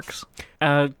Guys works.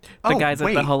 The guys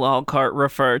at the halal cart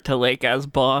refer to Lake as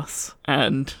boss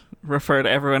and refer to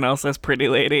everyone else as pretty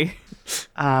lady.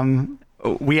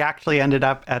 We actually ended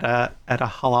up at a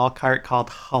halal cart called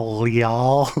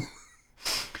Halal,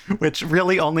 which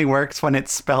really only works when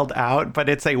it's spelled out, but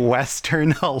it's a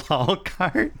Western halal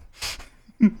cart.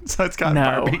 So it's got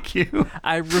barbecue.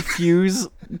 I refuse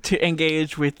to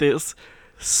engage with this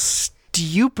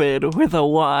stupid, with a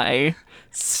Y,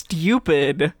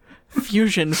 stupid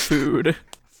fusion food.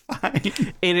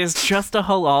 Fine. It is just a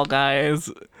halal,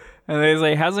 guys. And they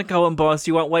say, how's it going, boss?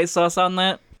 You want white sauce on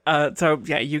that? So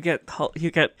yeah, you get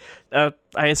I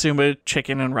assume a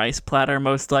chicken and rice platter,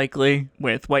 most likely,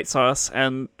 with white sauce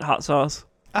and hot sauce.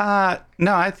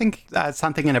 No, I think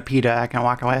something in a pita I can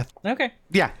walk away with. Okay.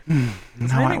 Yeah.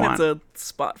 I think that's a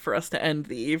spot for us to end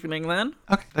the evening then.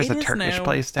 Okay. There's a Turkish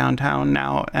place downtown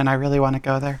now, and I really want to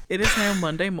go there. It is now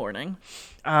Monday morning.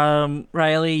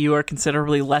 Riley, you are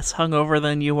considerably less hungover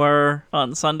than you were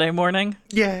on Sunday morning.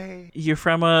 Yay. You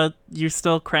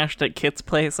still crashed at Kit's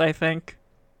place, I think.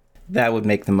 That would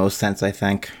make the most sense, I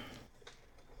think.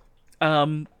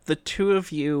 The two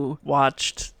of you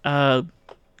watched a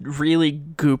really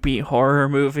goopy horror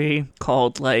movie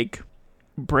called, like,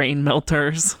 Brain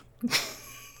Melters.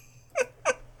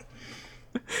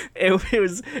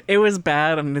 It was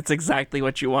bad, and it's exactly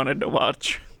what you wanted to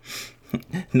watch.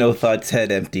 No thoughts,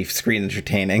 head empty, screen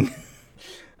entertaining.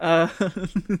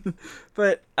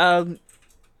 But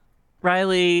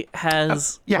Riley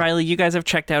has Riley, you guys have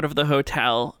checked out of the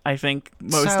hotel. I think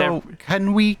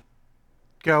can we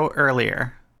go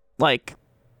earlier? Like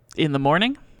in the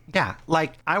morning? Yeah,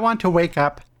 like I want to wake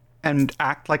up and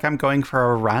act like I'm going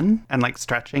for a run and like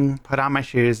stretching, put on my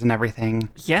shoes and everything.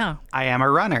 Yeah. I am a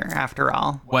runner after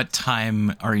all. What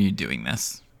time are you doing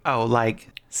this? Oh, like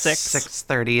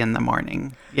 6:30 in the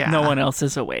morning. Yeah. No one else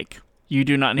is awake. You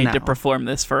do not need to perform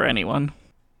this for anyone.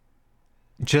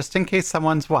 Just in case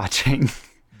someone's watching.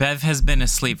 Bev has been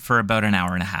asleep for about an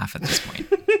hour and a half at this point.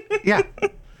 Yeah.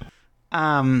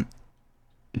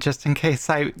 Just in case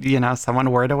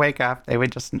someone were to wake up, they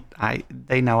would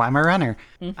they know I'm a runner.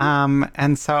 Mm-hmm.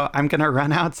 And so I'm going to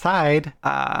run outside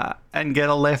and get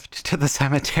a lift to the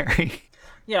cemetery.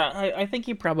 Yeah, I think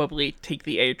you probably take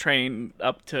the A train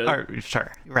up to...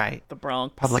 Sure, right. The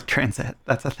Bronx. Public transit.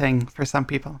 That's a thing for some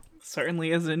people.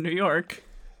 Certainly is in New York.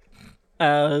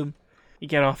 You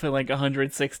get off at like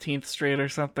 116th Street or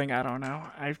something. I don't know.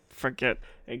 I forget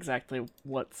exactly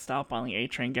what stop on the A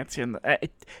train gets you in the...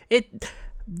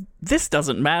 This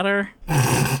doesn't matter.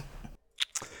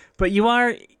 But you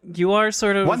are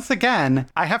sort of... Once again,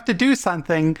 I have to do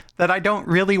something that I don't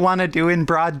really want to do in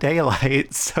broad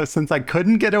daylight. So since I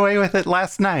couldn't get away with it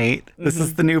last night, this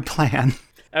is the new plan.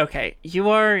 Okay,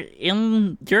 you're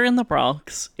in the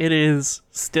Bronx. It is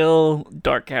still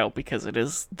dark out because it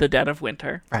is the dead of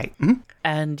winter. Right. Mm-hmm.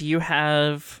 And you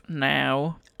have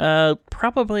now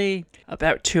probably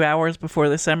about 2 hours before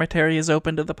the cemetery is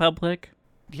open to the public.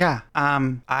 Yeah,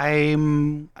 I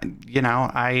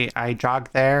jog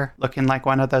there looking like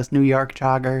one of those New York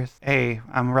joggers. Hey,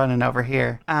 I'm running over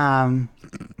here. And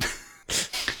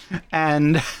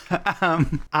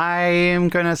I'm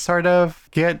going to sort of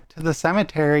get to the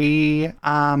cemetery.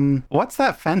 What's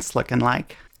that fence looking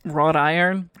like? Wrought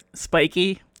iron,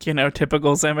 spiky,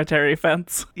 typical cemetery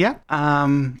fence. Yeah.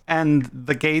 And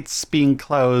the gates being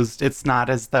closed, it's not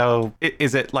as though...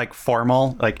 Is it like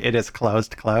formal? Like it is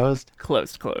closed? Closed.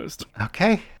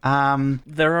 Okay.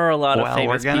 There are a lot of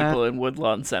famous people in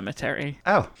Woodlawn Cemetery.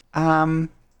 Oh.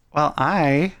 Well,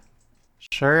 I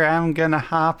sure am gonna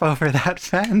hop over that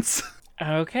fence.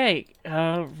 Okay.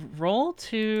 Roll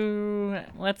to,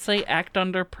 let's say, act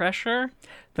under pressure.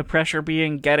 The pressure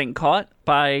being getting caught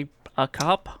by a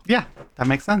cop. Yeah, that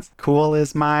makes sense. Cool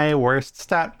is my worst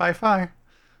stat by far.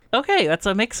 Okay, that's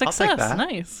a mixed success. I'll take that.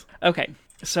 Nice. Okay,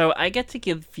 so I get to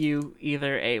give you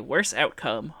either a worse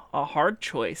outcome, a hard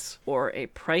choice, or a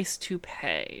price to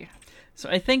pay. So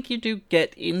I think you do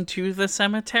get into the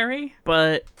cemetery,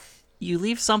 but you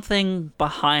leave something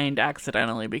behind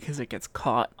accidentally because it gets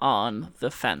caught on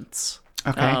the fence.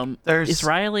 Okay. Is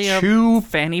Riley a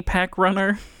fanny pack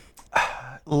runner?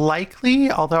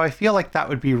 Likely, although I feel like that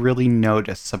would be really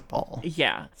noticeable.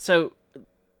 Yeah. So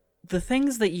the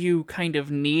things that you kind of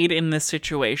need in this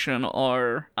situation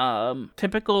are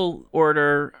typical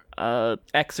order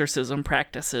exorcism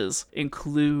practices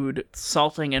include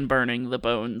salting and burning the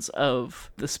bones of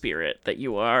the spirit that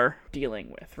you are dealing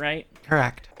with, right?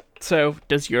 Correct. So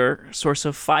does your source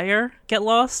of fire get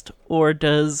lost, or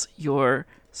does your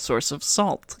source of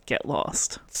salt get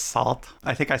lost? Salt.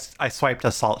 I think I swiped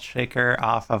a salt shaker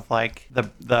off of like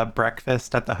the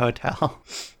breakfast at the hotel.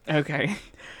 Okay.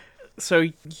 So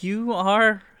you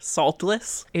are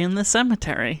saltless in the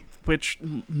cemetery, which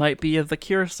might be a The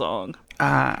Cure song.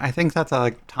 I think that's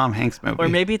a Tom Hanks movie. Or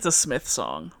maybe it's a Smith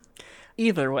song.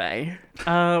 Either way.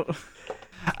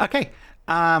 Okay.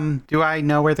 Do I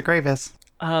know where the grave is?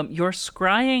 Your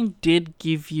scrying did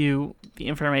give you the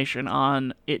information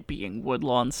on it being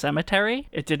Woodlawn Cemetery.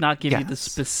 It did not give you the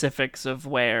specifics of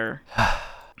where.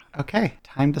 Okay,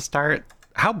 time to start.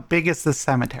 How big is the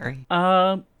cemetery?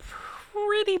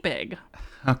 Pretty big.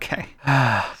 Okay.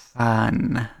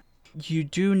 Fun. You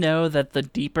do know that the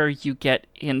deeper you get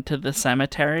into the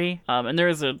cemetery, and there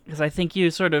is because I think you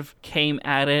sort of came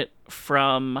at it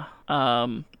from,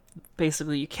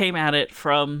 basically you came at it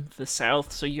from the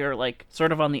south, so you're like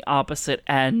sort of on the opposite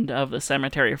end of the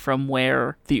cemetery from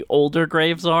where the older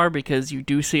graves are, because you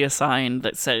do see a sign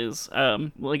that says,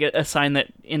 like a sign that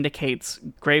indicates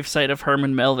gravesite of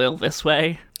Herman Melville this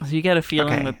way. So you get a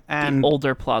feeling that the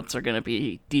older plots are going to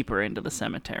be deeper into the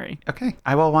cemetery. Okay,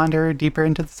 I will wander deeper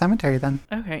into the cemetery then.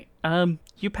 Okay,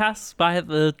 You pass by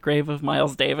the grave of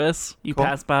Miles Davis. You Cool.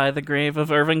 pass by the grave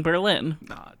of Irving Berlin.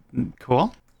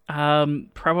 Cool.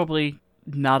 Probably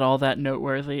not all that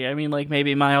noteworthy. I mean, like,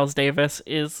 maybe Miles Davis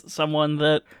is someone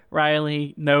that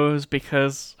Riley knows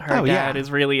because her Oh, dad yeah.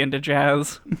 is really into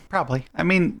jazz. Probably. I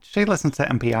mean, she listens to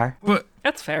NPR. What?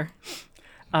 That's fair.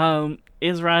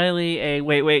 Is Riley a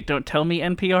wait, don't tell me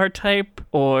NPR type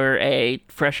or a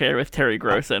Fresh Air with Terry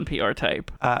Gross NPR type?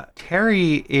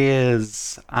 Terry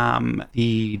is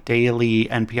the daily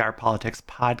NPR politics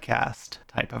podcast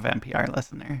type of NPR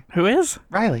listener. Who is?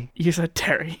 Riley. You said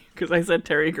Terry, because I said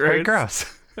Terry Gross. Terry Gross.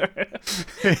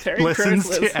 Terry listens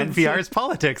Gross to NPR's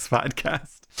politics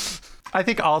podcast. I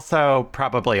think also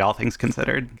probably All Things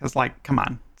Considered, because, like, come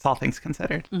on, it's All Things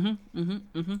Considered.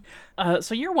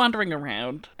 So you're wandering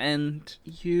around, and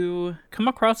you come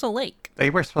across a lake. They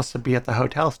were supposed to be at the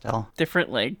hotel still.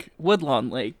 Different lake. Woodlawn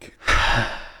Lake.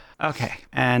 Okay,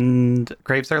 and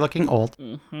graves are looking old.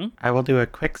 I will do a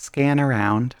quick scan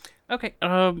around. Okay,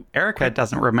 Erica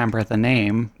doesn't remember the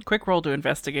name. quick roll to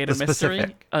investigate a The mystery,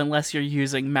 specific. unless you're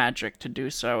using magic to do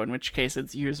so, in which case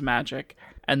it's use magic,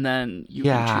 and then you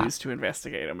Yeah. can choose to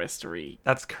investigate a mystery.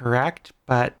 That's correct,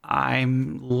 but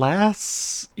I'm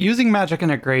less... Using magic in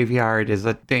a graveyard is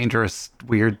a dangerous,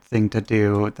 weird thing to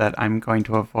do that I'm going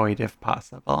to avoid if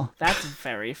possible. That's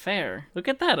very fair. Look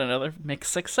at that, another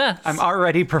mixed success. I'm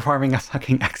already performing a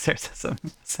fucking exorcism,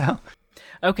 so...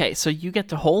 Okay, so you get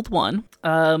to hold one,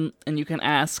 and you can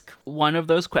ask one of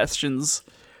those questions,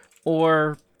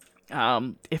 or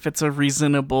if it's a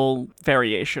reasonable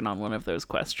variation on one of those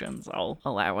questions, I'll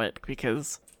allow it,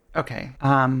 because... Okay,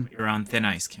 You're on thin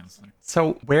ice, counselor.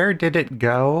 so where did it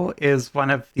go is one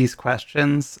of these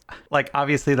questions. Like,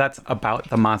 obviously that's about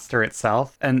the monster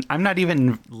itself, and I'm not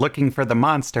even looking for the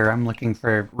monster, I'm looking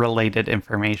for related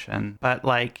information. But,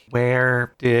 like,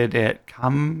 where did it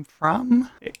come from?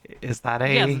 Is that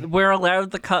a... Yeah, we're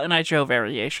allowed the Cotton Eye Joe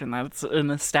variation. That's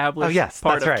an established Oh, yes,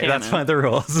 part that's of right. canon. That's one of the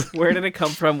rules. Where did it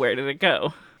come from? Where did it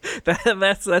go?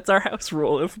 That's our house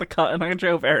rule. It's the Cotton Eye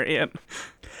Joe variant.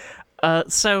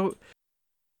 So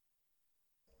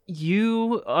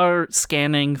you are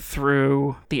scanning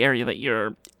through the area that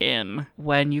you're in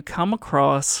when you come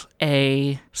across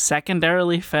a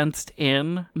secondarily fenced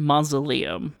in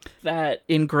mausoleum that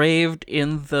engraved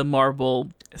in the marble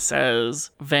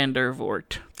says Vander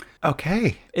Voort.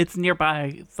 Okay. It's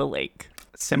nearby the lake.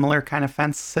 Similar kind of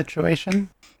fence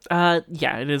situation?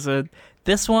 Yeah, it is a...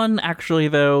 This one, actually,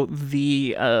 though,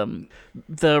 the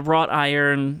wrought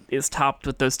iron is topped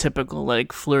with those typical,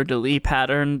 like, fleur-de-lis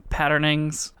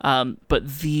patternings,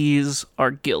 but these are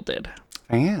gilded.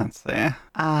 Fancy.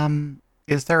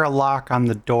 Is there a lock on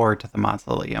the door to the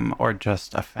mausoleum or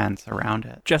just a fence around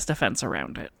it? Just a fence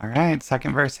around it. All right,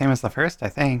 second verse, same as the first, I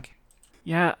think.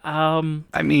 Yeah, I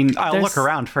mean, I'll There's- look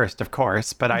around first, of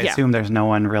course, but I Yeah. assume there's no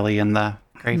one really in the no,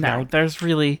 graveyard. there's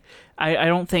really... I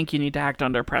don't think you need to act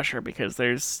under pressure because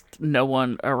there's no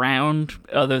one around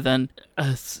other than...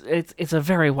 it's a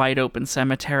very wide open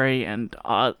cemetery, and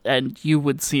you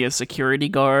would see a security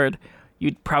guard.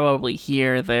 You'd probably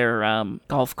hear their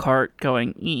golf cart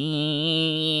going...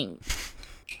 "Eeeeee."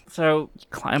 So you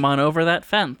climb on over that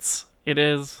fence. It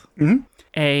is...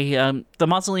 the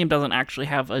mausoleum doesn't actually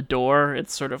have a door.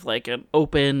 It's sort of like an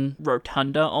open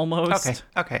rotunda almost.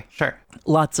 Okay, sure.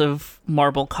 Lots of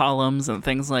marble columns and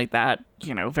things like that.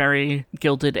 You know, very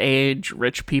Gilded Age,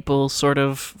 rich people sort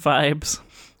of vibes.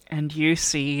 And you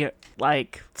see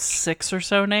like 6 or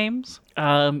so names.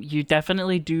 You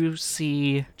definitely do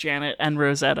see Janet and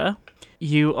Rosetta.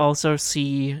 You also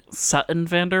see Sutton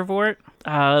Vandervoort,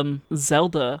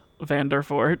 Zelda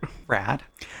Vandervoort. Rad.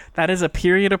 That is a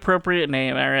period-appropriate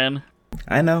name, Aaron.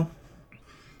 I know.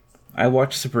 I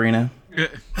watched Sabrina.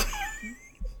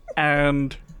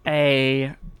 And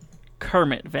a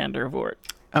Kermit Vandervoort.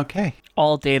 Okay.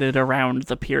 All dated around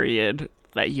the period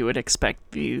that you would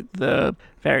expect the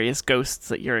various ghosts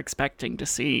that you're expecting to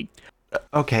see.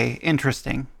 Okay,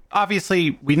 interesting.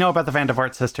 Obviously, we know about the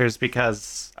Vandevort sisters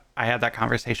because I had that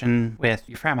conversation with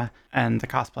Euphrema and the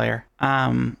cosplayer.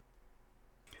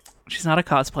 She's not a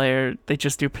cosplayer. They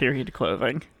just do period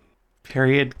clothing.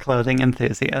 Period clothing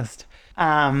enthusiast.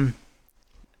 That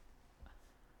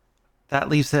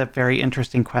leaves a very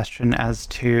interesting question as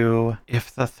to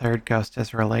if the third ghost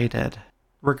is related.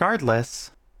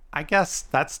 Regardless, I guess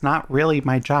that's not really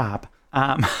my job.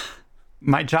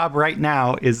 My job right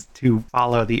now is to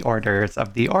follow the orders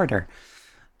of the order.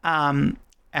 And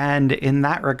in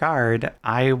that regard,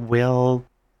 I will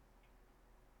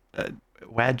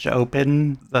wedge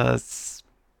open the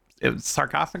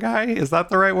sarcophagi? Is that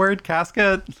the right word?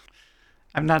 Casket?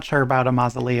 I'm not sure about a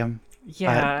mausoleum.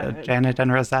 Yeah. But, Janet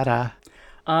and Rosetta.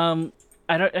 I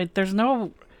There's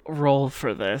no role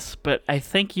for this, but I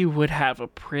think you would have a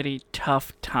pretty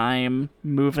tough time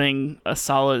moving a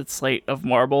solid slate of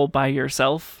marble by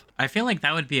yourself. I feel like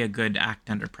that would be a good act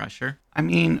under pressure. I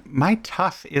mean, my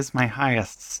tough is my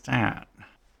highest stat.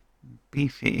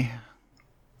 Beefy.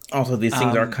 Also, these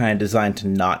things are kind of designed to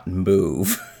not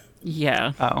move.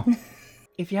 Yeah. Oh.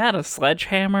 If you had a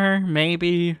sledgehammer,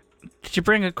 maybe. Did you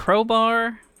bring a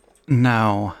crowbar?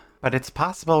 No. But it's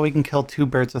possible we can kill 2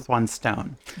 birds with 1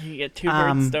 stone. You get 2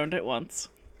 birds stoned at once.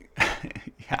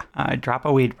 Yeah. Drop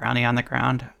a weed brownie on the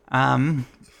ground.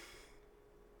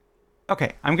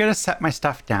 Okay, I'm going to set my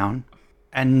stuff down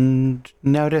and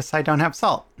notice I don't have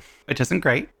salt, which isn't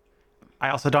great. I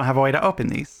also don't have a way to open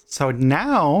these. So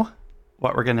now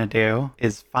what we're going to do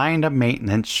is find a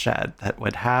maintenance shed that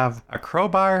would have a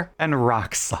crowbar and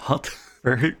rock salt.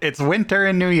 It's winter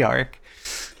in New York.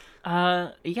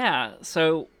 Yeah,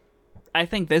 so I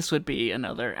think this would be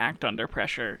another act under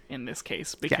pressure in this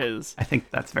case, because I think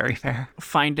that's very fair.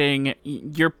 Finding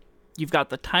you've got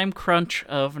the time crunch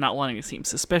of not wanting to seem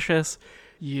suspicious.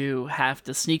 You have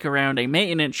to sneak around a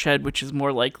maintenance shed, which is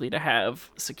more likely to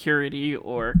have security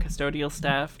or custodial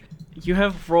staff. You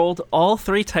have rolled all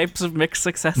 3 types of mixed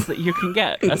success that you can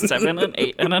get, a 7, an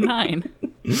 8, and a 9.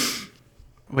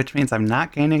 Which means I'm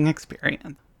not gaining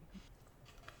experience.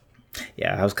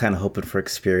 Yeah, I was kind of hoping for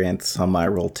experience on my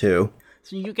roll, too.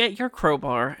 So you get your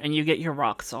crowbar, and you get your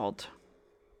rock salt.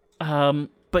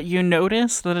 But you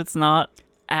notice that it's not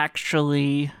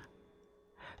actually...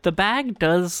 The bag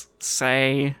does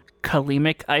say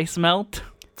kalemic ice melt,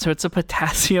 so it's a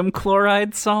potassium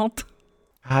chloride salt.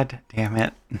 God damn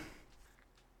it.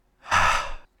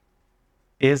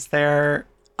 Is there...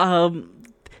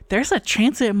 There's a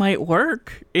chance it might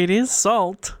work. It is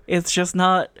salt. It's just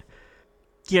not,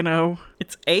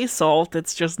 it's a salt.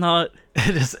 It's just not...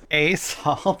 It is a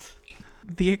salt?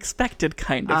 The expected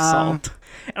kind of salt.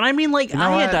 And I mean,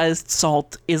 iodized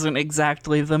salt isn't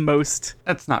exactly the most...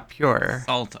 That's not pure.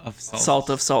 Salt of salts. Salt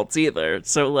of salts either.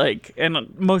 So,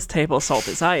 and most table salt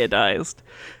is iodized.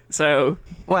 So...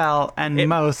 Well, and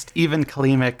most, even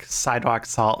kalemic sidewalk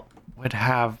salt would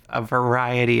have a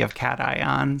variety of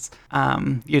cations.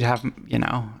 You'd have,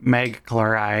 meg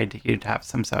chloride. You'd have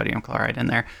some sodium chloride in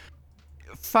there.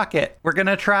 Fuck it. We're going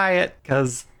to try it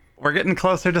because we're getting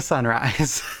closer to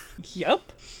sunrise. Yep.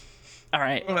 All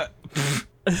right.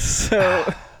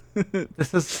 So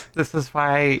this is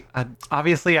why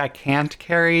obviously I can't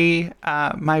carry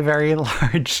my very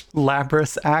large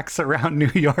Labrys axe around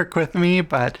New York with me,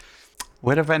 but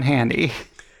would have been handy.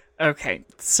 Okay,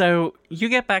 so you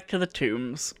get back to the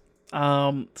tombs.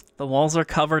 The walls are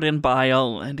covered in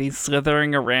bile, and he's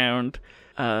slithering around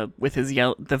with his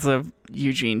yellow... That's a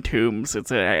Eugene Toombs.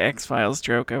 It's an X-Files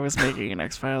joke. I was making an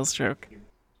X-Files joke.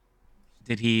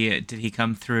 Did he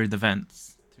come through the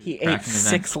vents? He ate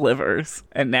 6 livers,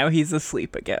 and now he's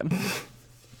asleep again.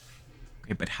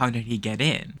 Okay, but how did he get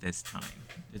in this time?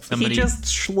 Did somebody... He just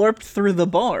slurped through the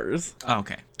bars. Oh,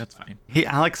 okay, that's fine. He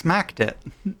Alex Macked it.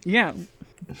 Yeah.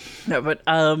 No, but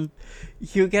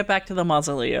you get back to the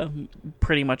mausoleum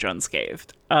pretty much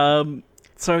unscathed.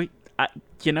 So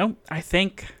I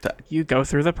think you go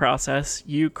through the process.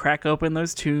 You crack open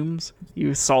those tombs.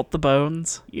 You salt the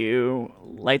bones. You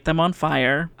light them on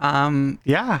fire.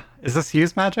 Yeah. Is this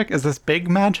use magic? Is this big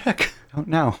magic? I don't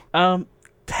know.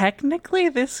 Technically,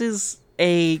 this is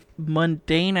a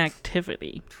mundane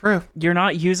activity. True. You're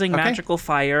not using magical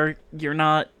fire. You're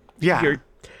not... Yeah.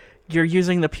 You're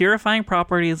using the purifying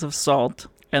properties of salt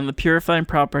and the purifying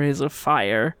properties of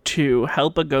fire to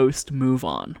help a ghost move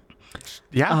on.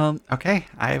 Yeah. Okay.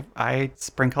 I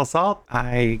sprinkle salt.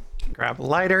 I grab a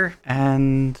lighter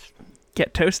and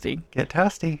get toasty.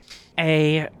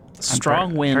 A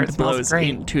strong wind blows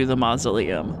into the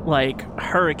mausoleum, like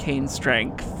hurricane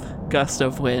strength gust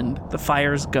of wind. The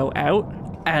fires go out,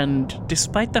 and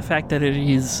despite the fact that it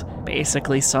is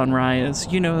basically sunrise,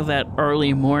 that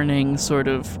early morning sort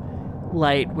of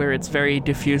light where it's very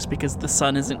diffuse because the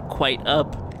sun isn't quite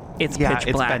up. It's pitch black.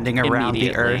 It's bending around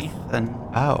the earth. And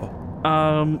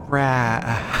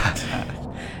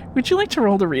would you like to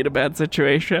roll to read a bad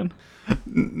situation?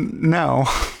 No.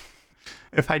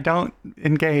 If I don't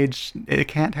engage, it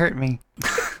can't hurt me.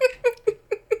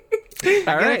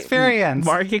 All right. Experience.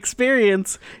 Mark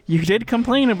experience. You did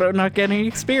complain about not getting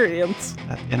experience.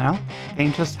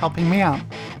 Ain't just helping me out.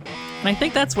 And I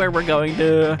think that's where we're going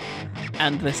to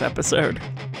end this episode.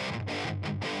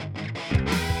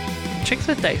 Chicks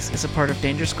with Dice is a part of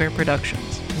Danger Square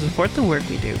Productions. support the work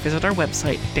we do, visit our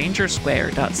website,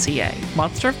 dangersquare.ca.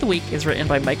 Monster of the Week is written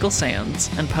by Michael Sands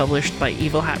and published by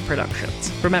Evil Hat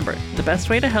Productions. Remember, the best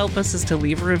way to help us is to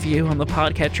leave a review on the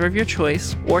podcatcher of your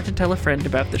choice or to tell a friend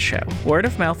about the show. Word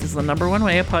of mouth is the #1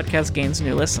 way a podcast gains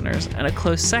new listeners, and a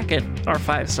close second are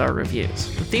 5-star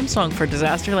reviews. The theme song for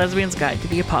Disaster Lesbian's Guide to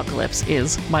the Apocalypse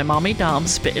is My Mommy Dom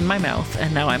Spit in My Mouth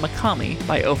and Now I'm a Commie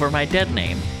by Over My Dead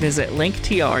Name. Visit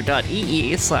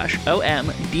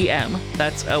linktr.ee/OMDM.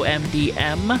 That's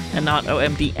OMDM and not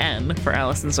OMDN for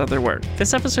Allison's other work.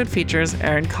 This episode features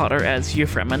Aaron Cotter as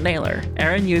Euphrema Naylor.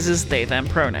 Aaron uses they/them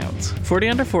pronouns. 40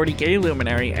 Under 40 gay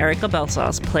luminary Erica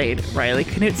Belsauce played Riley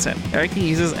Knutson. Erica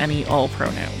uses any all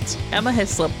pronouns. Emma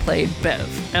Hislop played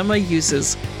Bev. Emma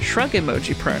uses shrug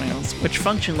emoji pronouns, which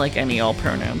function like any all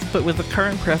pronouns, but with a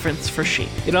current preference for she.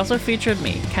 It also featured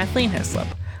me, Kathleen Hislop.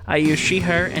 I use she,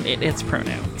 her, and it, its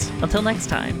pronouns. Until next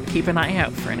time, keep an eye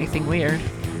out for anything weird.